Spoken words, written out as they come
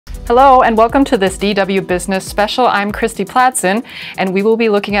Hello and welcome to this DW Business Special. I'm Christy Platson and we will be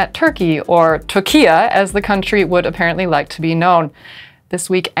looking at Turkey, or Türkiye as the country would apparently like to be known. This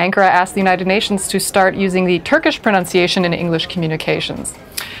week, Ankara asked the United Nations to start using the Turkish pronunciation in English communications.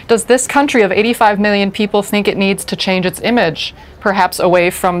 Does this country of 85 million people think it needs to change its image, perhaps away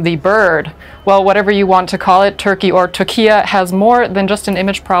from the bird? Well, whatever you want to call it, Turkey or Türkiye has more than just an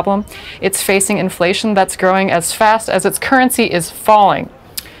image problem. It's facing inflation that's growing as fast as its currency is falling.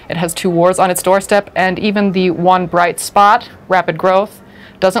 It has 2 wars on its doorstep, and even the one bright spot, rapid growth,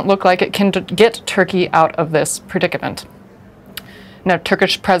 doesn't look like it can get Turkey out of this predicament. Now,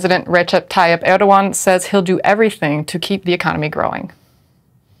 Turkish President Recep Tayyip Erdogan says he'll do everything to keep the economy growing.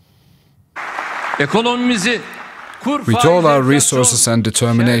 With all our resources and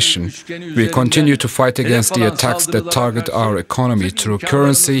determination, we continue to fight against the attacks that target our economy through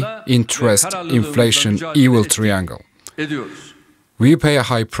currency, interest, inflation, evil triangle. We pay a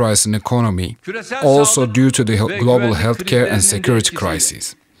high price in economy, also due to the global healthcare and security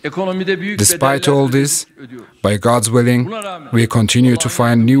crises. Despite all this, by God's willing, we continue to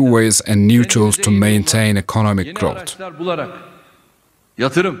find new ways and new tools to maintain economic growth.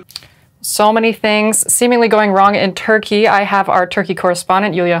 So many things seemingly going wrong in Turkey. I have our Turkey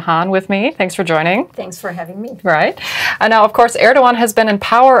correspondent, Julia Hahn, with me. Thanks for joining. Thanks for having me. Right. Now, of course, Erdogan has been in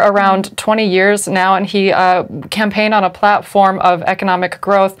power around 20 years now, and he campaigned on a platform of economic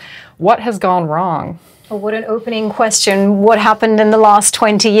growth. What has gone wrong? Oh, what an opening question. What happened in the last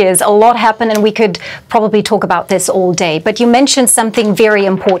 20 years? A lot happened, and we could probably talk about this all day. But you mentioned something very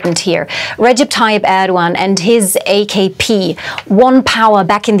important here. Recep Tayyip Erdogan and his AKP won power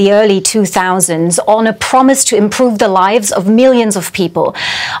back in the early 2000s on a promise to improve the lives of millions of people,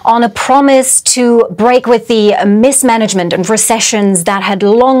 on a promise to break with the mismanagement and recessions that had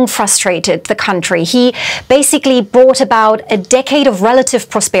long frustrated the country. He basically brought about a decade of relative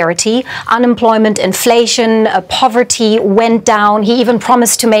prosperity, unemployment, inflation, poverty went down. He even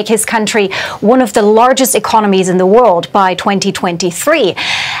promised to make his country one of the largest economies in the world by 2023.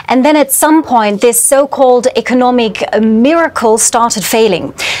 And then at some point, this so-called economic miracle started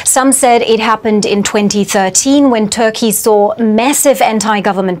failing. Some said it happened in 2013 when Turkey saw massive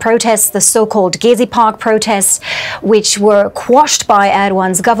anti-government protests, the so-called Gezi Park protests, which were quashed by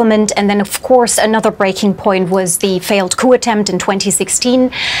Erdogan's government. And then, of course, another breaking point was the failed coup attempt in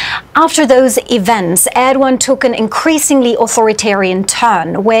 2016. After those events, Erdogan took an increasingly authoritarian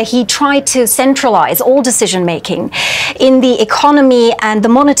turn where he tried to centralize all decision-making in the economy and the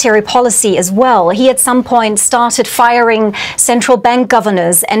monetary policy as well. He at some point started firing central bank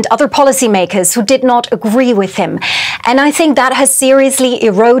governors and other policymakers who did not agree with him. And I think that has seriously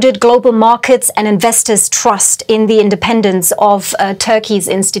eroded global markets and investors' trust in the independence of Turkey's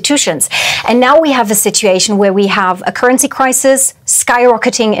institutions. And now we have a situation where we have a currency crisis,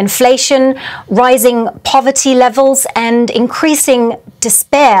 skyrocketing inflation, rising poverty levels, and increasing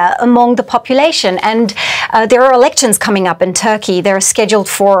despair among the population. And there are elections coming up in Turkey. They're scheduled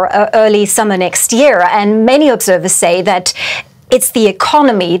for early summer next year. And many observers say that it's the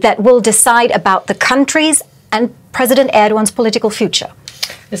economy that will decide about the country's and President Erdogan's political future.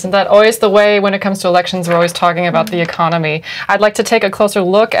 Isn't that always the way when it comes to elections? We're always talking about the economy. I'd like to take a closer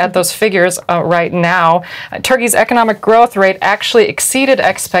look at those figures right now. Turkey's economic growth rate actually exceeded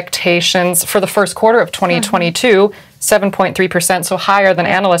expectations for the first quarter of 2022. 7.3%, so higher than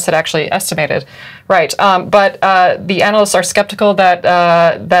analysts had actually estimated. Right, but the analysts are skeptical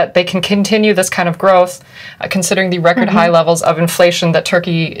that they can continue this kind of growth, considering the record high levels of inflation that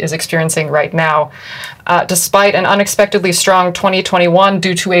Turkey is experiencing right now. Despite an unexpectedly strong 2021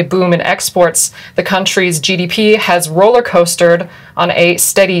 due to a boom in exports, the country's GDP has roller coastered on a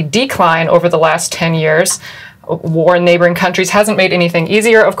steady decline over the last 10 years. War in neighboring countries hasn't made anything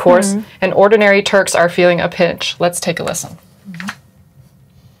easier, of course, and ordinary Turks are feeling a pinch. Let's take a listen.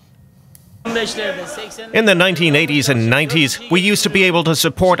 In the 1980s and 90s, we used to be able to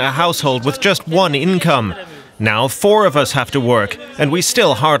support a household with just one income. Now 4 of us have to work, and we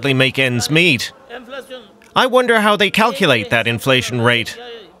still hardly make ends meet. I wonder how they calculate that inflation rate.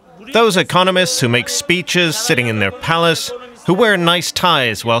 Those economists who make speeches sitting in their palace, who wear nice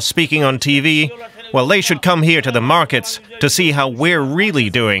ties while speaking on TV, well, they should come here to the markets to see how we're really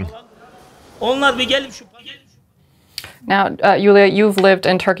doing. Now, Julia, you've lived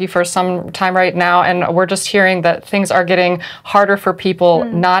in Turkey for some time right now, and we're just hearing that things are getting harder for people,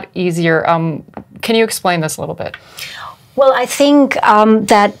 not easier. Can you explain this a little bit? Well, I think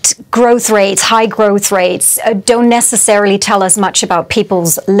that growth rates, high growth rates, don't necessarily tell us much about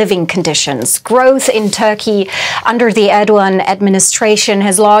people's living conditions. Growth in Turkey under the Erdogan administration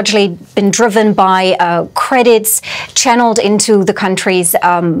has largely been driven by credits channeled into the country's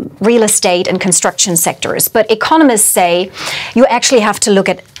real estate and construction sectors. But economists say you actually have to look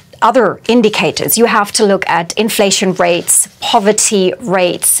at other indicators. You have to look at inflation rates, poverty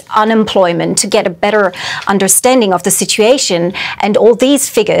rates, unemployment to get a better understanding of the situation. And all these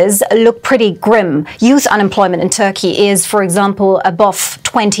figures look pretty grim. Youth unemployment in Turkey is, for example, above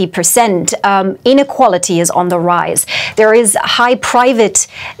 20%. Inequality is on the rise. There is high private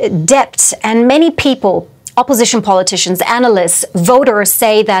debt, and many people, opposition politicians, analysts, voters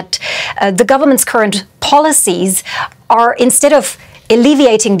say that the government's current policies are, instead of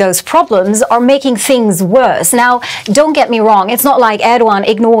alleviating those problems, are making things worse. Now, don't get me wrong, it's not like Erdogan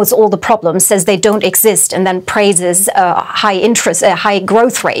ignores all the problems, says they don't exist, and then praises high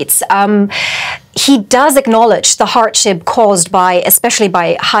growth rates. He does acknowledge the hardship caused by, especially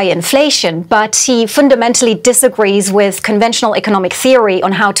by high inflation, but he fundamentally disagrees with conventional economic theory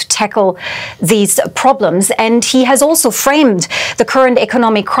on how to tackle these problems. And he has also framed the current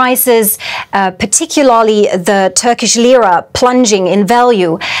economic crisis, particularly the Turkish lira plunging in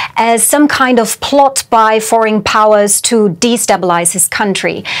value, as some kind of plot by foreign powers to destabilize his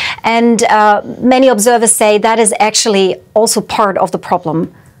country. And many observers say that is actually also part of the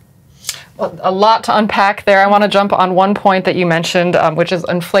problem. A lot to unpack there. I want to jump on one point that you mentioned, which is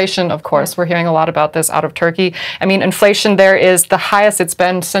inflation, of course. We're hearing a lot about this out of Turkey. I mean, inflation there is the highest it's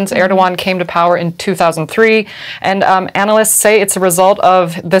been since Erdogan came to power in 2003. And analysts say it's a result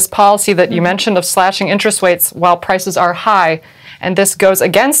of this policy that you mentioned of slashing interest rates while prices are high. And this goes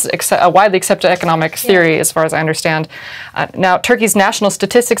against a widely accepted economic theory, as far as I understand. Now, Turkey's National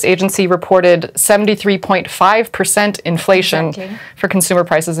Statistics Agency reported 73.5% inflation for consumer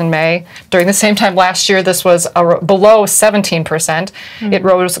prices in May. During the same time last year, this was below 17%. It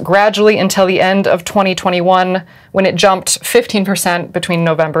rose gradually until the end of 2021, when it jumped 15% between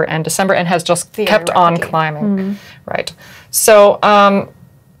November and December, and has just kept on climbing. Right. So,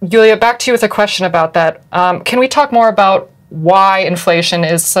 Julia, back to you with a question about that. Can we talk more about why inflation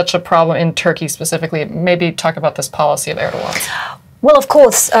is such a problem in Turkey specifically? Maybe talk about this policy of Erdogan's. Well, of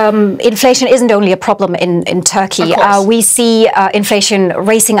course, inflation isn't only a problem in Turkey. We see inflation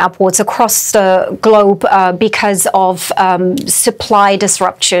racing upwards across the globe because of supply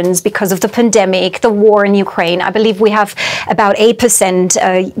disruptions, because of the pandemic, the war in Ukraine. I believe we have about 8%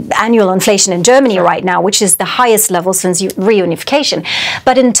 annual inflation in Germany right now, which is the highest level since reunification.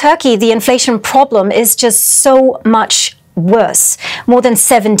 But in Turkey, the inflation problem is just so much worse, more than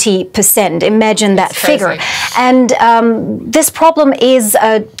 70%. Imagine that figure. And this problem is,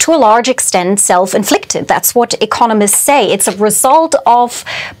 to a large extent, self-inflicted. That's what economists say. It's a result of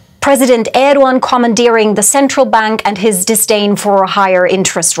President Erdogan commandeering the central bank and his disdain for higher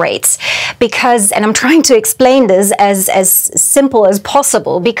interest rates. Because, and I'm trying to explain this as simple as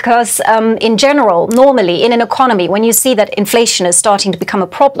possible, because in general, normally in an economy, when you see that inflation is starting to become a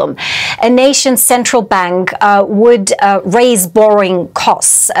problem, a nation's central bank would raise borrowing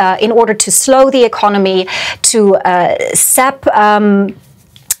costs in order to slow the economy, to sap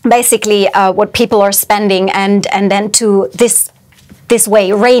basically what people are spending, and then to this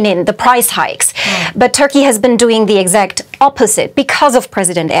way rein in the price hikes. But Turkey has been doing the exact opposite because of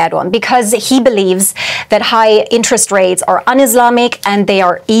President Erdogan, because he believes that high interest rates are un-Islamic and they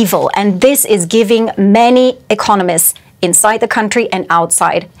are evil. And this is giving many economists inside the country and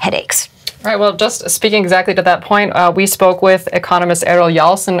outside headaches. Right. Well, just speaking exactly to that point, we spoke with economist Errol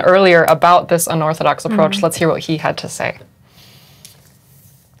Yalçın earlier about this unorthodox approach. Let's hear what he had to say.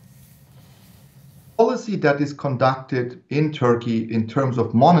 Policy that is conducted in Turkey in terms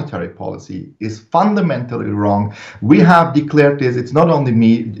of monetary policy is fundamentally wrong. We have declared this. It's not only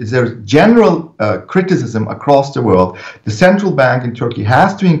me. There's general criticism across the world. The central bank in Turkey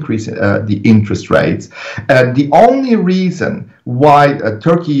has to increase the interest rates. The only reason why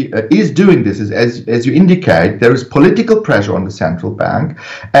Turkey is doing this is, as you indicate, there is political pressure on the central bank,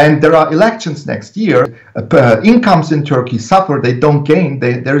 and there are elections next year. Incomes in Turkey suffer, they don't gain.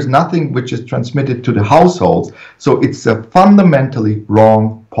 There is nothing which is transmitted to the households. So it's a fundamentally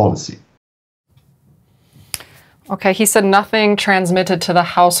wrong policy. Okay, he said nothing transmitted to the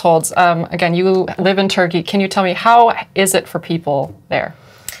households. Again, you live in Turkey. Can you tell me, how is it for people there?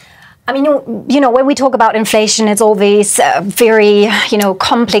 I mean, when we talk about inflation, it's always very,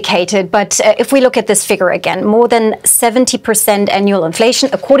 complicated. But if we look at this figure again, more than 70% annual inflation,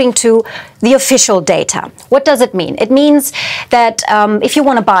 according to the official data. What does it mean? It means that if you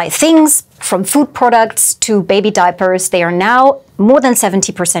want to buy things, from food products to baby diapers, they are now more than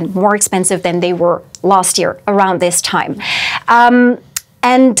 70% more expensive than they were last year around this time.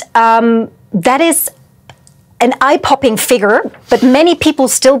 That is an eye-popping figure, but many people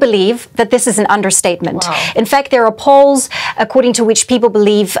still believe that this is an understatement. Wow. In fact, there are polls according to which people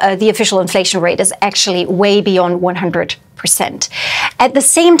believe the official inflation rate is actually way beyond 100%. At the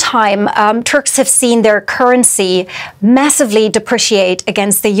same time, Turks have seen their currency massively depreciate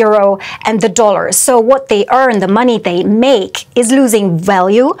against the euro and the dollar. So what they earn, the money they make, is losing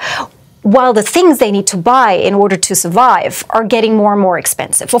value, while the things they need to buy in order to survive are getting more and more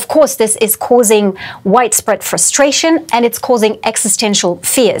expensive. Of course, this is causing widespread frustration and it's causing existential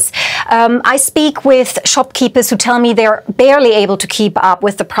fears. I speak with shopkeepers who tell me they're barely able to keep up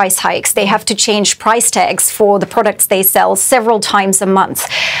with the price hikes. They have to change price tags for the products they sell several times a month.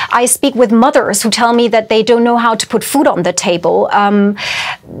 I speak with mothers who tell me that they don't know how to put food on the table.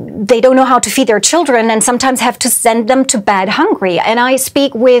 They don't know how to feed their children and sometimes have to send them to bed hungry. And I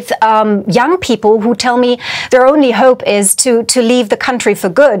speak with young people who tell me their only hope is to leave the country for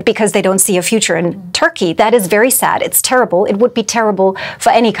good because they don't see a future in Turkey. That is very sad. It's terrible. It would be terrible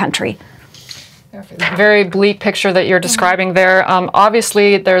for any country. Very bleak picture that you're describing there.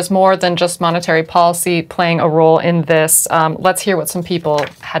 Obviously, there's more than just monetary policy playing a role in this. Let's hear what some people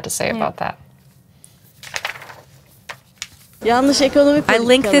had to say about that. I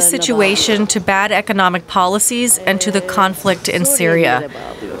link this situation to bad economic policies and to the conflict in Syria.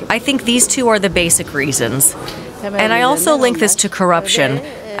 I think these two are the basic reasons. And I also link this to corruption.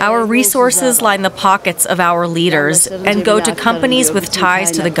 Our resources line the pockets of our leaders and go to companies with ties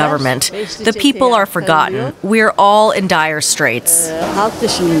to the government. The people are forgotten. We're all in dire straits.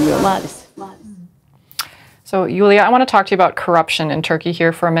 So, Julia, I want to talk to you about corruption in Turkey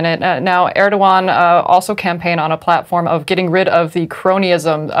here for a minute. Now, Erdogan also campaigned on a platform of getting rid of the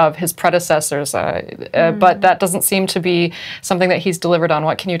cronyism of his predecessors, but that doesn't seem to be something that he's delivered on.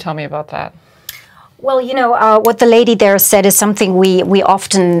 What can you tell me about that? Well, what the lady there said is something we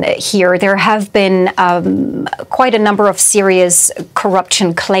often hear. There have been quite a number of serious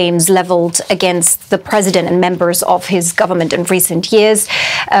corruption claims leveled against the president and members of his government in recent years.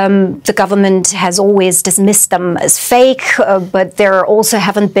 The government has always dismissed them as fake, but there also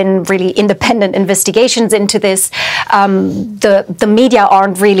haven't been really independent investigations into this. The media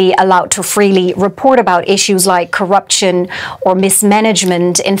aren't really allowed to freely report about issues like corruption or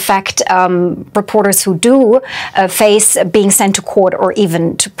mismanagement. In fact, reporters who do face being sent to court or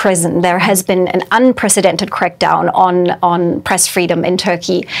even to prison. There has been an unprecedented crackdown on press freedom in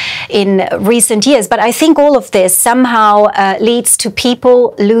Turkey in recent years. But I think all of this somehow leads to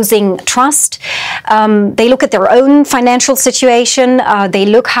people losing trust. They look at their own financial situation. They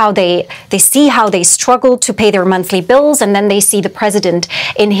look how they see how they struggle to pay their monthly bills, and then they see the president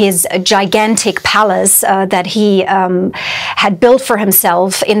in his gigantic palace that he had built for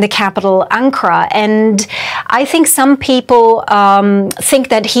himself in the capital, Ankara. And I think some people think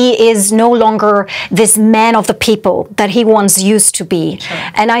that he is no longer this man of the people that he once used to be. Sure.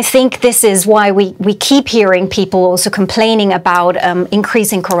 And I think this is why we keep hearing people also complaining about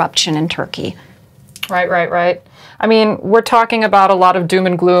increasing corruption in Turkey. Right. I mean, we're talking about a lot of doom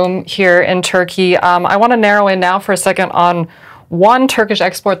and gloom here in Turkey. I want to narrow in now for a second on one Turkish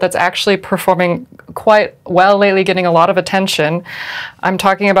export that's actually performing quite well lately, getting a lot of attention. I'm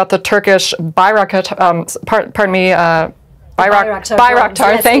talking about the Turkish Bayraktar,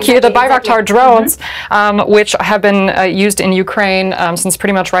 Bayraktar, thank you. The Bayraktar drones, which have been used in Ukraine since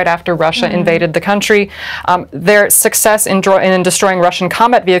pretty much right after Russia invaded the country. Their success in destroying Russian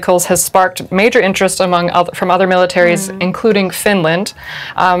combat vehicles has sparked major interest from other militaries, including Finland.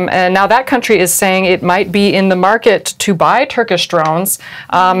 And now that country is saying it might be in the market to buy Turkish drones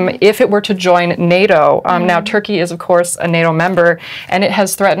if it were to join NATO. Now, Turkey is, of course, a NATO member, and it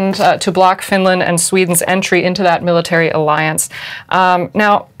has threatened to block Finland and Sweden's entry into that military alliance.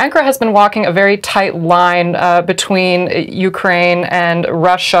 Now, Ankara has been walking a very tight line between Ukraine and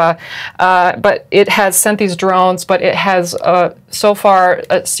Russia, but it has sent these drones, but it has so far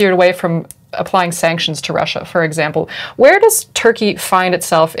steered away from applying sanctions to Russia, for example. Where does Turkey find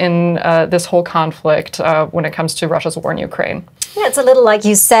itself in this whole conflict when it comes to Russia's war in Ukraine? Yeah, it's a little like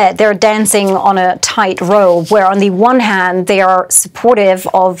you said, they're dancing on a tightrope where on the one hand they are supportive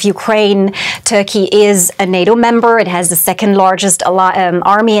of Ukraine. Turkey is a NATO member. It has the second largest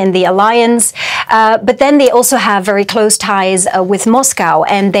army in the alliance. But then they also have very close ties with Moscow,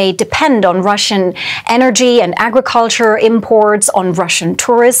 and they depend on Russian energy and agriculture imports, on Russian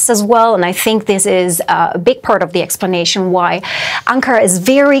tourists as well. And I think this is a big part of the explanation why Ankara is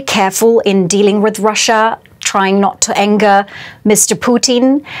very careful in dealing with Russia, trying not to anger Mr.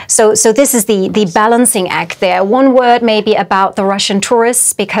 Putin. So this is the balancing act there. One word maybe about the Russian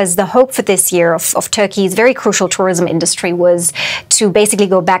tourists, because the hope for this year of Turkey's very crucial tourism industry was to basically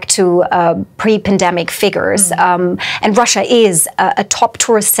go back to pre-pandemic figures. And Russia is a top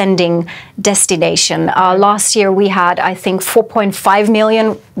tourist sending destination. Last year we had, I think, 4.5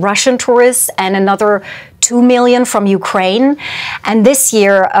 million Russian tourists and another 2 million from Ukraine. And this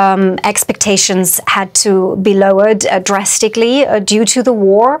year, expectations had to be lowered drastically due to the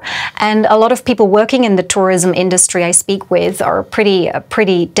war. And a lot of people working in the tourism industry I speak with are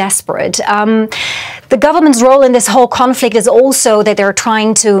pretty desperate. The government's role in this whole conflict is also that they're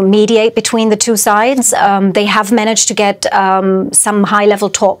trying to mediate between the two sides. They have managed to get some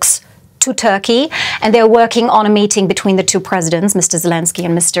high-level talks to Turkey, and they're working on a meeting between the two presidents, Mr. Zelensky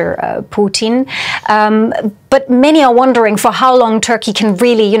and Mr. Putin. But many are wondering for how long Turkey can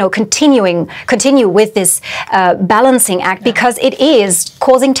really, continue with this balancing act, because it is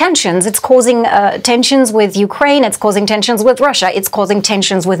causing tensions. It's causing tensions with Ukraine. It's causing tensions with Russia. It's causing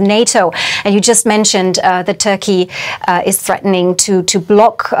tensions with NATO. And you just mentioned that Turkey is threatening to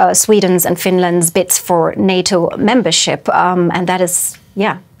block Sweden's and Finland's bids for NATO membership, and that is.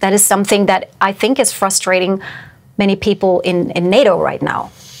 Yeah, that is something that I think is frustrating many people in NATO right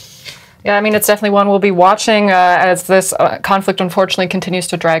now. Yeah, I mean, it's definitely one we'll be watching as this conflict unfortunately continues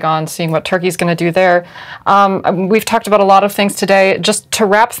to drag on, seeing what Turkey's going to do there. We've talked about a lot of things today. Just to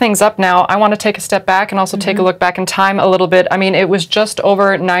wrap things up now, I want to take a step back and also take a look back in time a little bit. I mean, it was just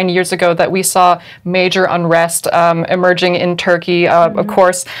over 9 years ago that we saw major unrest emerging in Turkey. Of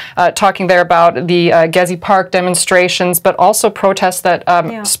course, talking there about the Gezi Park demonstrations, but also protests that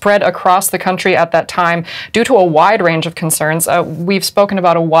spread across the country at that time due to a wide range of concerns. We've spoken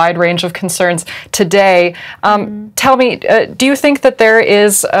about a wide range of concerns today. Tell me, do you think that there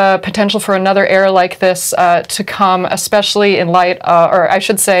is potential for another era like this to come, especially in light, or I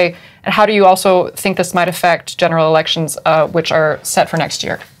should say, how do you also think this might affect general elections, which are set for next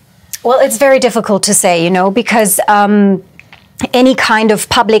year? Well, it's very difficult to say, because any kind of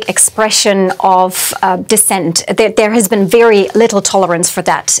public expression of dissent, there has been very little tolerance for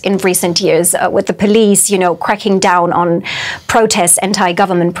that in recent years, with the police, cracking down on protests,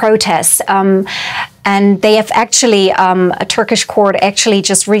 anti-government protests. And they have actually, a Turkish court actually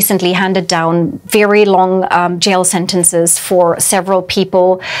just recently handed down very long jail sentences for several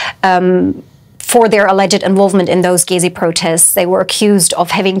people for their alleged involvement in those Gezi protests. They were accused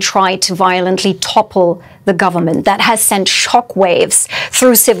of having tried to violently topple the government. That has sent shockwaves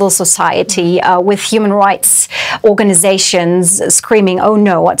through civil society, with human rights organizations screaming, oh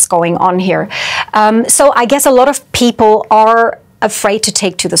no, what's going on here? So I guess a lot of people are afraid to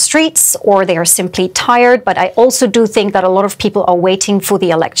take to the streets, or they are simply tired. But I also do think that a lot of people are waiting for the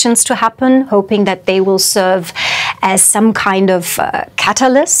elections to happen, hoping that they will serve as some kind of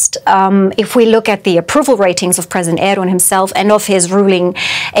catalyst. If we look at the approval ratings of President Erdogan himself and of his ruling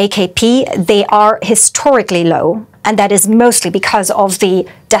AKP, they are historically low. And that is mostly because of the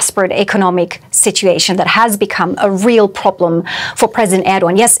desperate economic situation that has become a real problem for President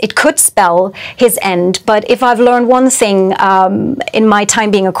Erdogan. Yes, it could spell his end, but if I've learned one thing in my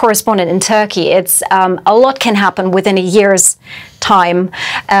time being a correspondent in Turkey, it's a lot can happen within a year's time.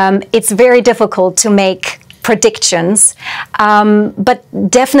 It's very difficult to make predictions, but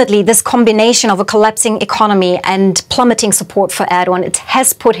definitely this combination of a collapsing economy and plummeting support for Erdogan, it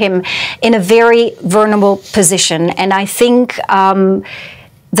has put him in a very vulnerable position. And I think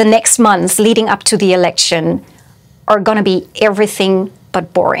the next months leading up to the election are going to be everything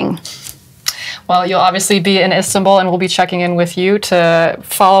but boring. Well, you'll obviously be in Istanbul, and we'll be checking in with you to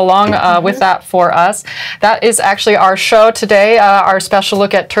follow along with that for us. That is actually our show today, our special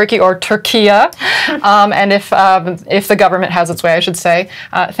look at Turkey, or Türkiye, and if the government has its way, I should say.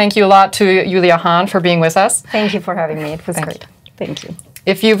 Thank you a lot to Yulia Hahn for being with us. Thank you for having me. It was great. Thank you.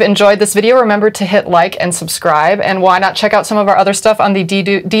 If you've enjoyed this video, remember to hit like and subscribe, and why not check out some of our other stuff on the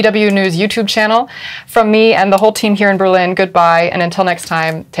DW News YouTube channel. From me and the whole team here in Berlin, goodbye, and until next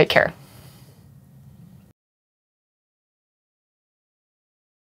time, take care.